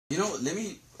You know, let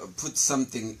me put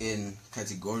something in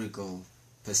categorical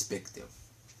perspective.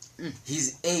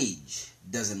 His age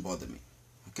doesn't bother me.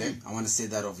 Okay? I want to say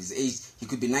that off. His age, he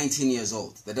could be 19 years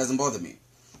old. That doesn't bother me.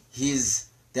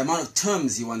 The amount of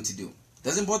terms he wants to do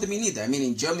doesn't bother me neither. I mean,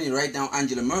 in Germany right now,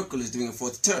 Angela Merkel is doing a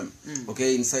 4th term.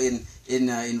 Okay? In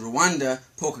Rwanda,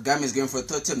 Paul Kagame is going for a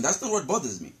 3rd term. That's not what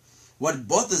bothers me. What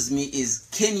bothers me is,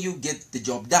 can you get the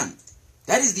job done?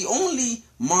 That is the only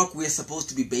mark we're supposed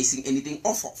to be basing anything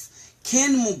off of.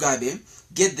 Can Mugabe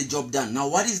get the job done? Now,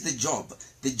 what is the job?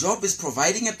 The job is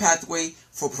providing a pathway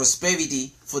for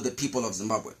prosperity for the people of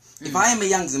Zimbabwe. If I am a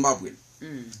young Zimbabwean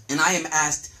and I am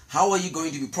asked, how are you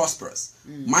going to be prosperous?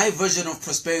 My version of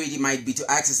prosperity might be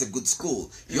to access a good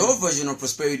school. Your version of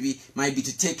prosperity might be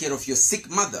to take care of your sick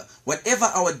mother. Whatever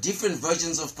our different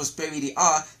versions of prosperity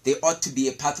are, there ought to be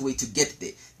a pathway to get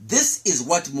there. This is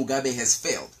what Mugabe has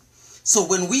failed. So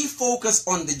when we focus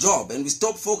on the job and we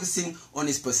stop focusing on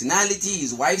his personality,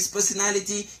 his wife's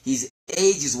personality, his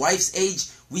age, his wife's age,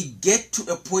 we get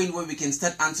to a point where we can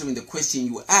start answering the question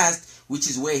you asked, which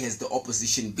is, where has the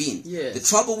opposition been? Yes. The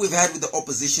trouble we've had with the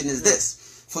opposition is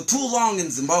this. For too long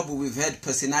in Zimbabwe, we've had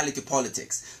personality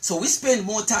politics. So we spend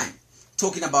more time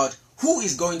talking about who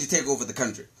is going to take over the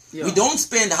country. Yeah. We don't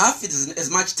spend half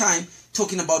as much time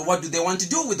talking about what do they want to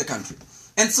do with the country.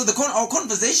 And so our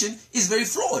conversation is very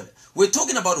flawed. We're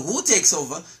talking about who takes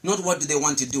over, not what do they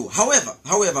want to do. However,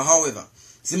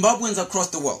 Zimbabweans across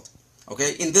the world,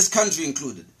 okay, in this country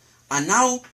included, are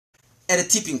now at a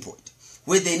tipping point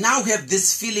where they now have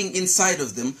this feeling inside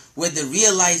of them where they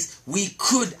realize we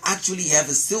could actually have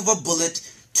a silver bullet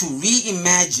to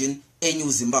reimagine a new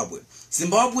Zimbabwe.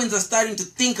 Zimbabweans are starting to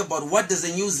think about, what does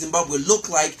a new Zimbabwe look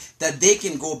like that they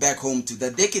can go back home to,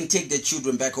 that they can take their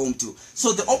children back home to.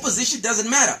 So the opposition doesn't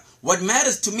matter. What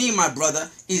matters to me, my brother,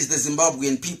 is the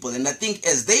Zimbabwean people. And I think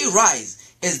as they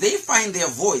rise, as they find their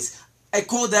voice, I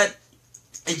call that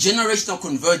a generational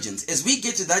convergence. As we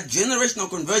get to that generational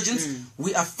convergence,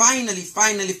 we are finally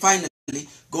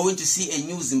going to see a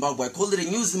new Zimbabwe. I call it a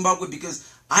new Zimbabwe because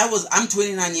I'm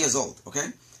 29 years old, okay?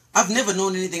 I've never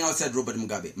known anything outside Robert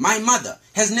Mugabe. My mother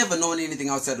has never known anything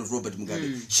outside of Robert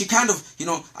Mugabe. She kind of,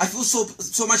 I feel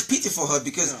so much pity for her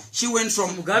because she went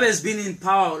from... Mugabe has been in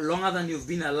power longer than you've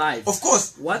been alive. Of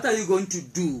course. What are you going to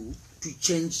do to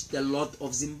change the lot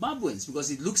of Zimbabweans?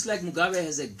 Because it looks like Mugabe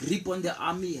has a grip on the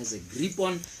army, has a grip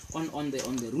on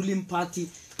the ruling party,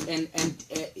 and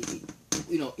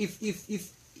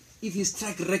if his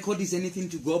track record is anything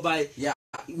to go by,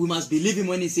 we must believe him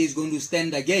when he says he's going to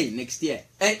stand again next year.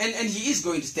 And he is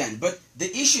going to stand. But the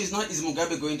issue is not, is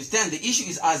Mugabe going to stand? The issue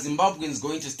is, are Zimbabweans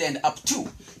going to stand up too?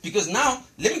 Because now,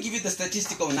 let me give you the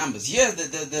statistical numbers. Here's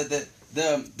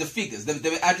the figures,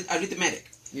 the arithmetic.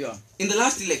 Yeah. In the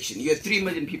last election, you had 3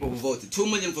 million people who voted. 2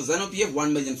 million for ZANU-PF,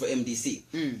 1 million for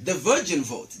MDC. The virgin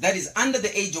vote, that is under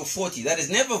the age of 40, that has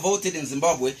never voted in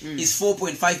Zimbabwe, is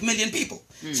 4.5 million people.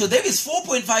 So there is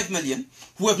 4.5 million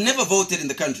who have never voted in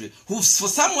the country, who for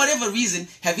some whatever reason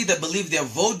have either believed their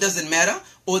vote doesn't matter,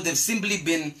 or they've simply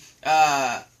been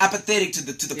apathetic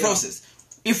to the process.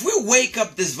 If we wake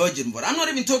up this virgin vote, I'm not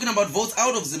even talking about votes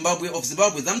out of Zimbabwe,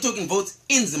 I'm talking votes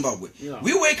in Zimbabwe.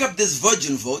 We wake up this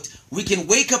virgin vote, we can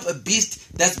wake up a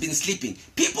beast that's been sleeping.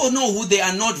 People know who they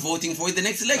are not voting for in the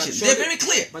next election. They're very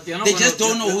clear. But they just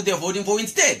don't know who they're voting for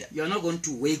instead. You're not going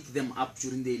to wake them up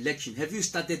during the election. Have you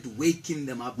started waking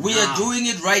them up We now? are doing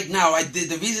it right now.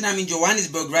 The reason I'm in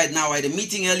Johannesburg right now, I had a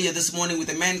meeting earlier this morning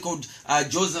with a man called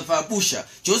Joseph Busha.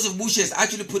 Joseph Busha has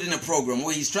actually put in a program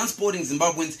where he's transporting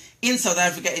Zimbabweans in South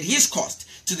Africa at his cost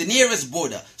to the nearest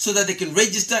border so that they can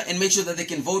register and make sure that they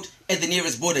can vote at the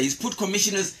nearest border. He's put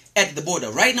commissioners at the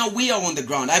border. Right now we are on the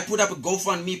ground. I put up a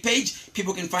GoFundMe page.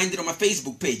 People can find it on my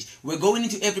Facebook page. We're going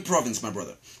into every province, my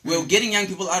brother. We're getting young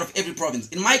people out of every province.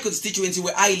 In my constituency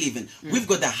where I live in, we've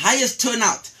got the highest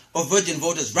turnout of virgin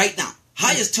voters right now.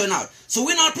 Highest turnout. So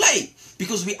we're not playing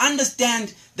because we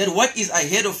understand that what is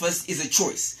ahead of us is a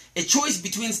choice. A choice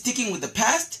between sticking with the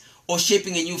past or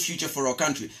shaping a new future for our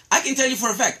country. I can tell you for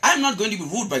a fact, I'm not going to be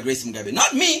ruled by Grace Mugabe.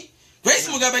 Not me. Grace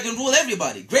Mugabe can rule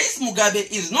everybody. Grace Mugabe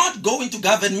is not going to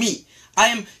govern me. I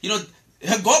am,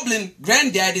 her goblin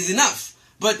granddad is enough.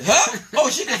 But her, oh,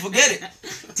 she can forget it.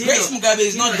 Grace Mugabe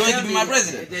is not going to be my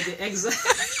president.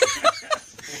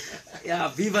 Yeah,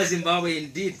 Viva Zimbabwe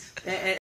indeed.